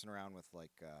messing around with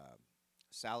like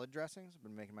salad dressings. I've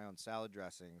been making my own salad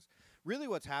dressings. Really,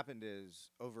 what's happened is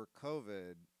over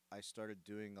COVID, I started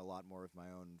doing a lot more of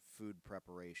my own food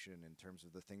preparation in terms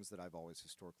of the things that I've always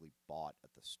historically bought at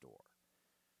the store.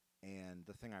 And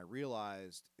the thing I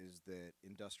realized is that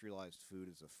industrialized food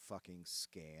is a fucking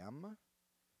scam.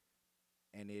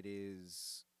 And it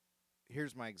is.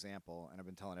 Here's my example, and I've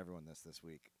been telling everyone this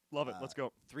week. Love it. Let's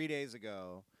go. 3 days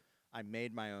ago, I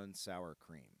made my own sour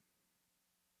cream.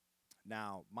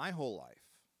 Now, my whole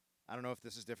life, I don't know if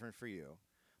this is different for you.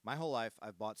 My whole life,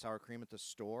 I've bought sour cream at the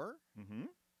store. Mm-hmm.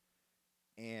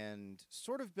 And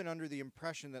sort of been under the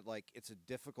impression that like it's a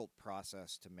difficult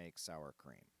process to make sour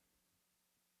cream.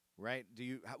 Right? Do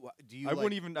you? I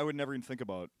would never even think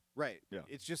about. Right. Yeah.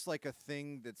 It's just like a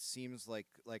thing that seems like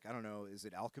I don't know. Is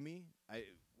it alchemy?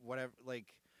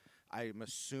 I'm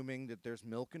assuming that there's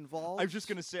milk involved. I was just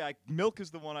gonna say, milk is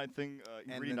the one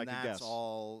ingredient I can guess. That's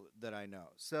all that I know.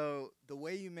 So the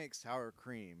way you make sour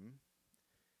cream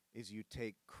is you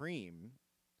take cream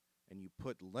and you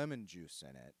put lemon juice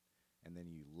in it, and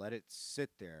then you let it sit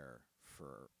there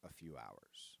for a few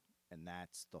hours. And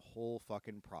that's the whole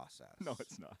fucking process. No,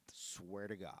 it's not. Swear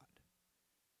to God.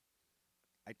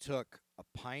 I took a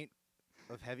pint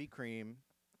of heavy cream,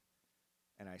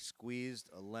 and I squeezed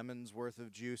a lemon's worth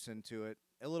of juice into it.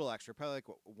 A little extra, probably like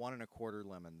 1 1/4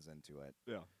 lemons into it.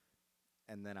 Yeah.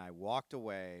 And then I walked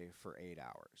away for 8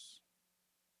 hours.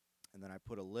 And then I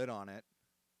put a lid on it.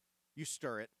 You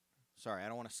stir it. Sorry, I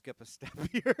don't want to skip a step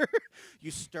here.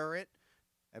 You stir it.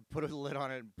 I put a lid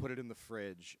on it and put it in the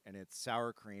fridge, and it's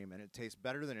sour cream, and it tastes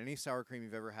better than any sour cream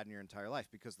you've ever had in your entire life,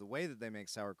 because the way that they make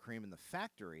sour cream in the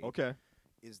factory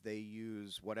is they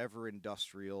use whatever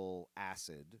industrial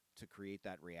acid to create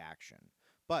that reaction.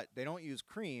 But they don't use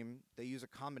cream. They use a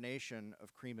combination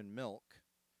of cream and milk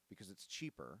because it's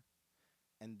cheaper,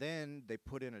 and then they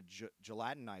put in a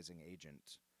gelatinizing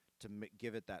agent to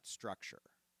give it that structure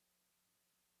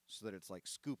so that it's like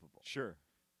scoopable. Sure.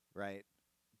 Right?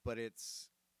 But it's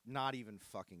not even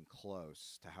fucking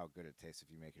close to how good it tastes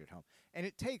if you make it at home. And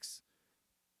it takes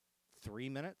 3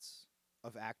 minutes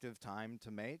of active time to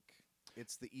make.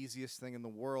 It's the easiest thing in the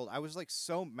world. I was like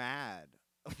so mad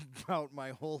about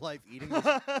my whole life eating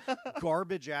this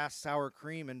garbage ass sour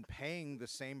cream and paying the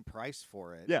same price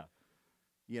for it. Yeah.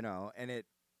 You know, and it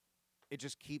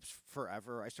just keeps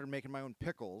forever. I started making my own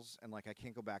pickles, and like I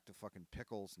can't go back to fucking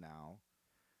pickles now.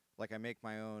 Like I make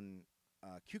my own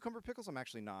cucumber pickles. I'm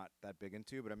actually not that big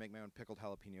into, but I make my own pickled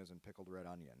jalapenos and pickled red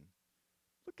onion.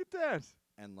 Look at that.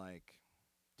 And like,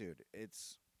 dude,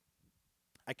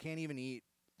 I can't even eat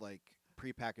like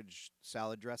prepackaged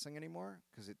salad dressing anymore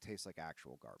because it tastes like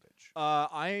actual garbage.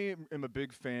 I am a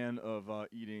big fan of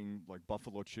eating like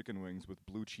buffalo chicken wings with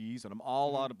blue cheese, and I'm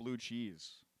all out of blue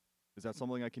cheese. Is that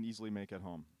something I can easily make at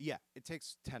home? Yeah, it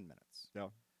takes 10 minutes. Yeah.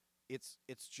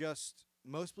 It's just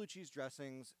most blue cheese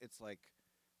dressings, it's like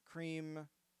cream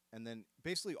and then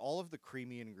basically all of the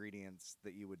creamy ingredients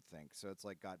that you would think. So it's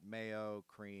like got mayo,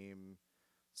 cream,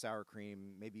 sour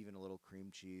cream, maybe even a little cream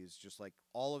cheese, just like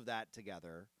all of that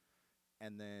together,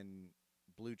 and then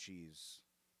blue cheese,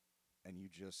 and you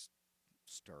just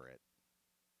stir it.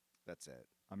 That's it.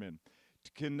 I'm in.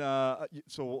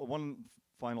 So one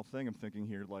final thing I'm thinking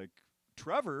here, like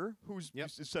Trevor, who's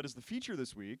said is the feature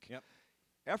this week. Yep.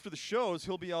 after the shows,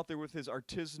 he'll be out there with his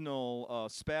artisanal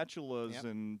spatulas Yep.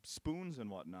 and spoons and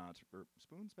whatnot. Or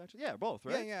spoons, spatulas? Yeah, both,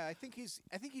 right? Yeah. I think he's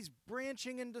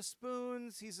branching into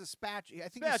spoons. He's a I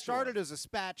think he Spatula. started as a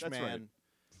spatch That's man.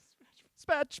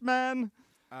 right. Spatchman.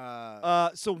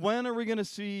 Uh, So when are we gonna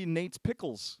see Nate's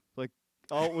Pickles? Like,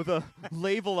 out with a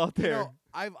label out there. You know,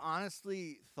 I've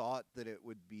honestly thought that it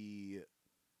would be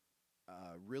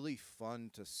really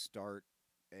fun to start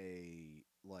a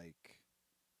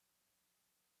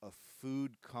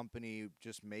food company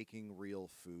just making real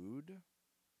food.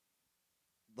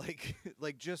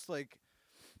 Just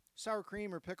sour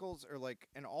cream or pickles or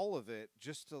and all of it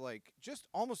just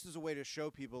almost as a way to show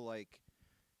people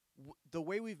the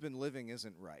way we've been living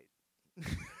isn't right.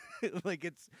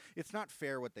 It's not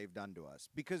fair what they've done to us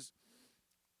because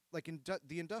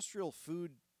the industrial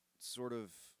food sort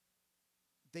of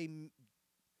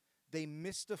they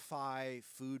mystify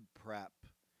food prep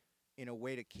in a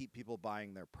way to keep people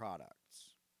buying their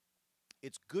products.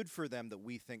 It's good for them that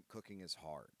we think cooking is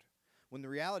hard, when the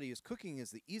reality is cooking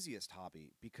is the easiest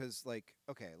hobby because,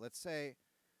 okay, let's say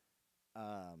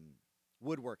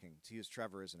woodworking, to use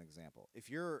Trevor as an example.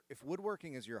 If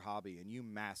woodworking is your hobby and you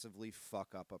massively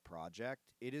fuck up a project,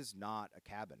 it is not a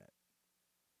cabinet.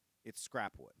 It's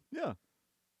scrap wood. Yeah.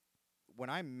 When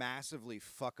I massively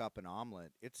fuck up an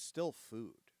omelet, it's still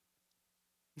food.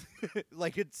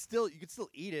 You can still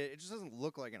eat it. It just doesn't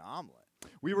look like an omelet.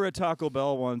 We were at Taco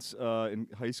Bell once in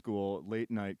high school,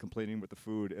 late night, complaining with the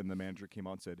food, and the manager came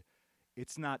out and said,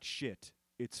 "It's not shit.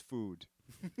 It's food."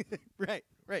 Right.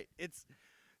 It's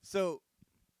so,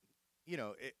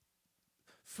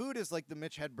 food is like the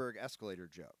Mitch Hedberg escalator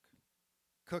joke.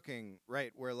 Cooking,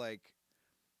 right, where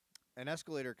an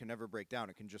escalator can never break down;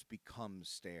 it can just become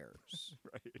stairs.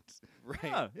 Right.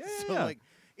 Right. Yeah. So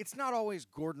it's not always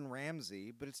Gordon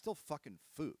Ramsay, but it's still fucking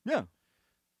food. Yeah.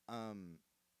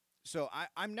 So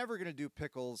I'm never gonna do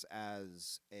pickles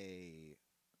as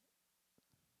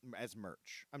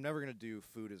merch. I'm never gonna do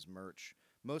food as merch,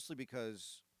 mostly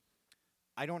because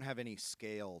I don't have any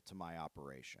scale to my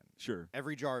operation. Sure.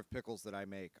 Every jar of pickles that I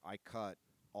make, I cut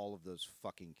all of those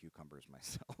fucking cucumbers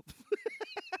myself.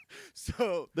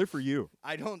 So They're for you.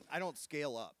 I don't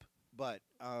scale up, but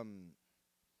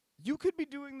You could be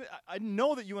doing I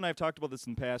know that you and I have talked about this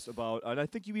in the past and I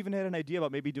think you even had an idea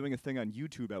about maybe doing a thing on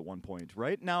YouTube at one point,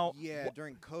 right? Now, yeah,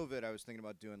 during COVID, I was thinking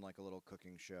about doing a little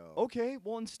cooking show. okay,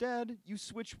 well instead you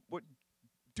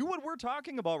do what we're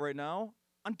talking about right now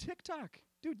on TikTok,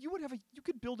 dude. You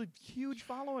could build a huge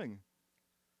following.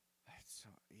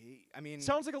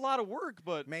 Sounds like a lot of work,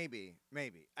 but maybe.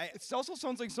 it also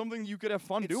sounds like something you could have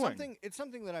fun doing. It's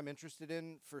something that I'm interested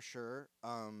in for sure.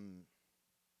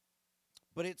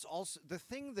 But it's also the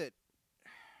thing that,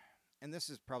 and this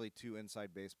is probably too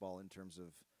inside baseball in terms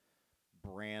of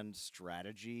brand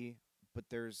strategy, but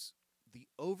there's the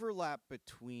overlap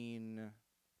between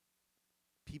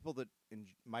people that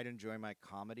might enjoy my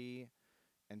comedy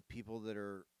and people that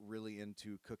are really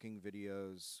into cooking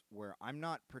videos where I'm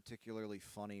not particularly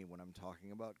funny when I'm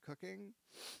talking about cooking.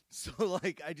 So,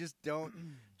 I just don't...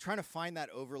 trying to find that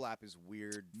overlap is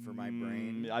weird for my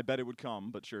brain. I bet it would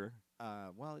come, but sure.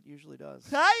 Well, it usually does.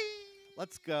 Hi!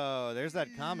 Let's go. There's that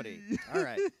comedy. All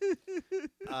right.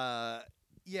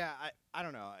 Yeah, I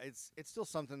don't know. It's still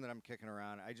something that I'm kicking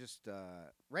around. I just...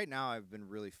 right now, I've been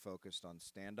really focused on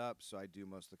stand-up, so I do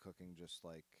most of the cooking just,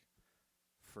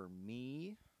 for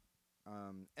me.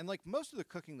 And most of the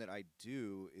cooking that I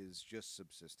do is just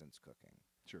subsistence cooking.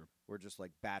 Sure. We're just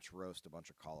batch roast a bunch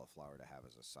of cauliflower to have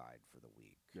as a side for the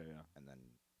week. Yeah. And then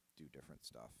do different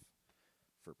stuff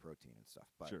for protein and stuff.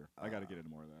 But Sure. I got to get into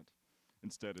more of that.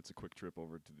 Instead, it's a quick trip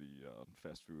over to the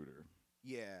fast food or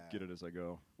get it as I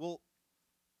go. Well,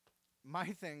 my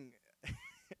thing,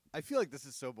 I feel like this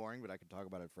is so boring, but I could talk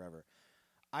about it forever.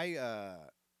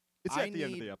 It's at the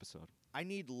end of the episode. I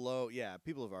need low... Yeah,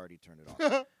 people have already turned it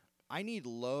off. I need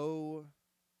low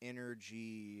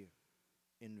energy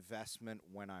investment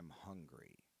when I'm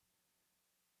hungry.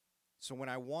 So when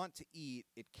I want to eat,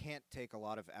 it can't take a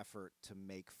lot of effort to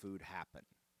make food happen.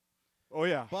 Oh,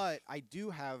 yeah. But I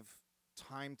do have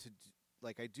time to...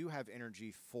 I do have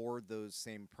energy for those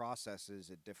same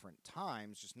processes at different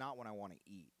times, just not when I want to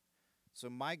eat. So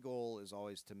my goal is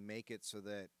always to make it so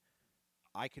that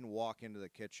I can walk into the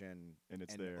kitchen and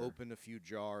there. Open a few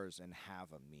jars and have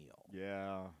a meal.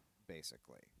 Yeah.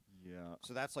 Basically. Yeah.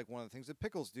 So that's one of the things that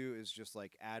pickles do is just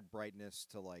add brightness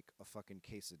to a fucking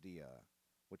quesadilla,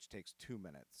 which takes 2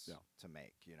 minutes to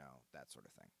make, that sort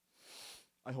of thing.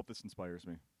 I hope this inspires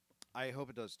me. I hope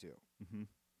it does too. Mm-hmm.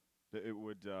 It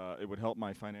would help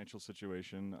my financial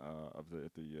situation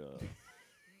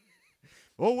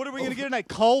Oh, what are we going to get tonight?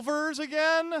 Culver's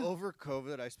again? Over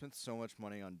COVID, I spent so much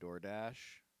money on DoorDash,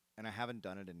 and I haven't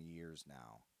done it in years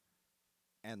now.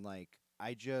 And, like,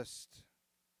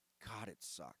 God, it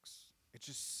sucks. It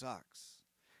just sucks.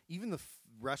 Even the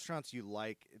restaurants you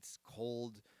like, it's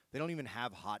cold. They don't even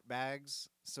have hot bags,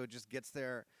 so it just gets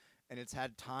there, and it's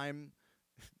had time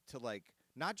to, like,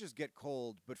 not just get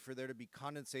cold, but for there to be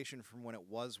condensation from when it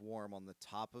was warm on the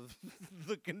top of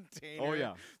the container. Oh,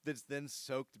 yeah. That's then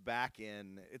soaked back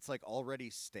in. It's like already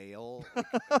stale. Like,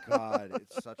 God,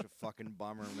 it's such a fucking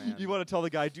bummer, man. You want to tell the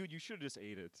guy, dude, you should have just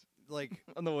ate it Like,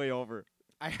 on the way over.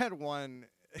 I had one.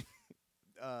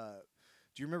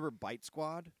 Do you remember Bite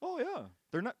Squad? Oh,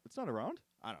 yeah. It's not around?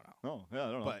 I don't know. Oh, yeah,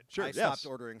 I don't know. But Sure, I yes. stopped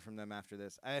ordering from them after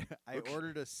this. I Okay.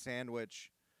 ordered a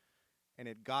sandwich, and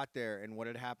it got there, and what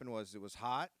had happened was it was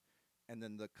hot, and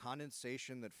then the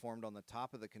condensation that formed on the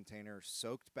top of the container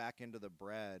soaked back into the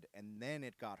bread, and then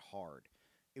it got hard.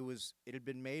 It had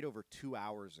been made over 2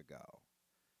 hours ago,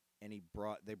 and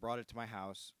they brought it to my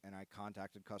house, and I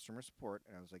contacted customer support,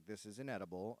 and I was like, this is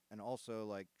inedible, and also,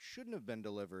 like, shouldn't have been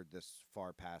delivered this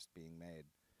far past being made.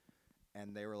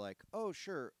 And they were like, oh,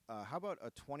 sure, how about a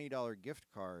 $20 gift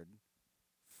card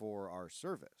for our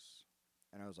service?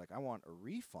 And I was like, I want a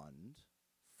refund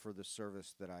for the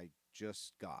service that I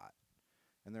just got.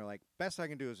 And they're like, best I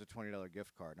can do is a $20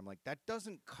 gift card. I'm like, that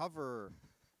doesn't cover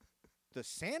the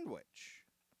sandwich.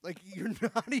 Like, you're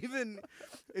not even,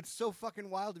 it's so fucking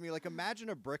wild to me. Like, imagine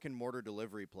a brick and mortar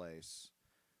delivery place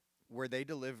where they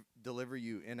deliver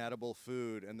you inedible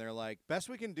food, and they're like, best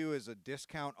we can do is a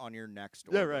discount on your next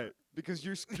order. Yeah, right. Because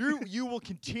you will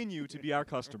continue to be our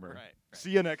customer. Right.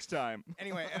 See you next time.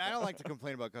 Anyway, and I don't like to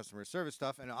complain about customer service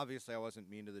stuff, and obviously I wasn't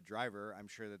mean to the driver. I'm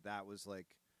sure that was like,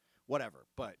 whatever.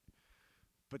 But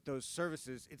those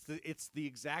services, it's the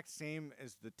exact same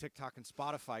as the TikTok and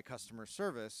Spotify customer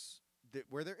service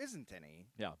where there isn't any.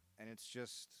 Yeah. And it's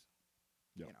just,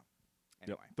 Yep. you know.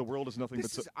 Anyway. Yep. The world is nothing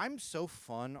but I'm so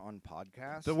fun on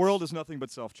podcasts. the world is nothing but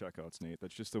self-checkouts, Nate.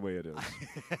 That's just the way it is.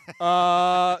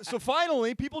 So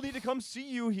finally, people need to come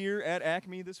see you here at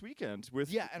Acme this weekend.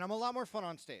 Yeah, and I'm a lot more fun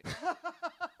on stage.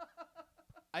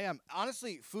 I am.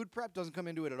 Honestly, food prep doesn't come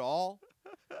into it at all.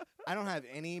 I don't have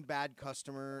any bad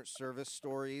customer service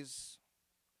stories.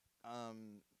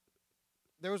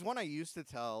 There was one I used to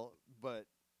tell, but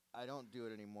I don't do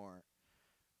it anymore.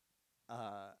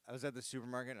 I was at the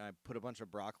supermarket, and I put a bunch of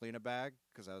broccoli in a bag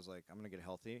because I was like, I'm going to get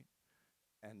healthy.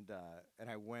 And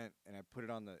I went, and I put it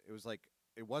on it was like,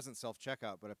 it wasn't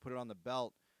self-checkout, but I put it on the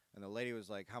belt, and the lady was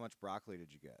like, how much broccoli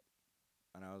did you get?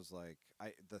 And I was like,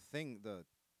 the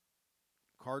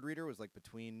card reader was like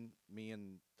between me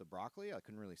and the broccoli. I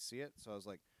couldn't really see it. So I was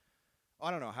like, oh,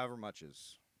 I don't know, however much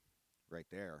is right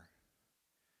there.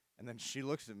 And then she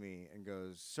looks at me and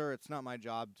goes, sir, it's not my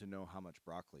job to know how much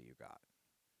broccoli you got.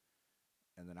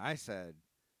 And then I said,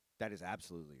 that is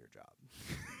absolutely your job.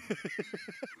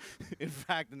 In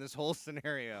fact, in this whole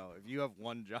scenario, if you have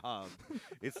one job,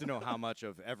 it's to know how much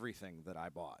of everything that I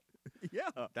bought.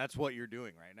 Yeah. That's what you're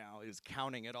doing right now, is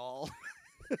counting it all.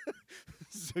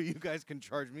 So you guys can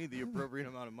charge me the appropriate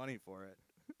amount of money for it.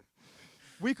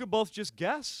 We could both just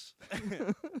guess.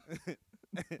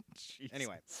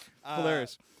 Anyway.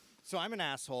 Hilarious. So I'm an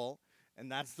asshole,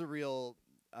 and that's the real...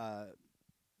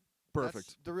 Perfect.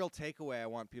 That's the real takeaway I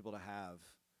want people to have.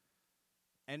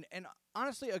 And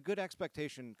honestly, a good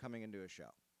expectation coming into a show.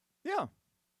 Yeah.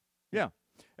 Yeah.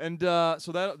 And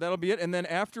so that'll be it. And then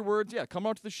afterwards, yeah, come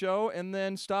out to the show and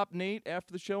then stop Nate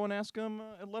after the show and ask him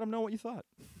and let him know what you thought.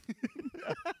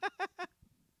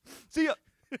 See ya.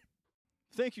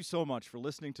 Thank you so much for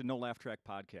listening to No Laugh Track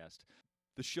Podcast,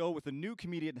 the show with a new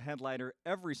comedian headliner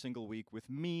every single week with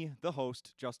me, the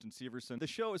host, Justin Severson. The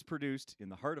show is produced in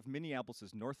the heart of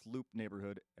Minneapolis' North Loop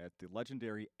neighborhood at the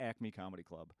legendary Acme Comedy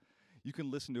Club. You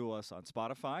can listen to us on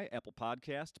Spotify, Apple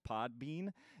Podcast, Podbean,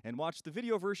 and watch the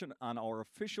video version on our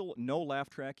official No Laugh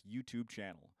Track YouTube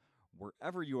channel.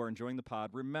 Wherever you are enjoying the pod,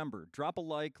 remember, drop a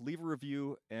like, leave a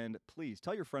review, and please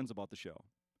tell your friends about the show.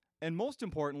 And most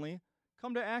importantly,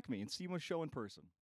 come to Acme and see my show in person.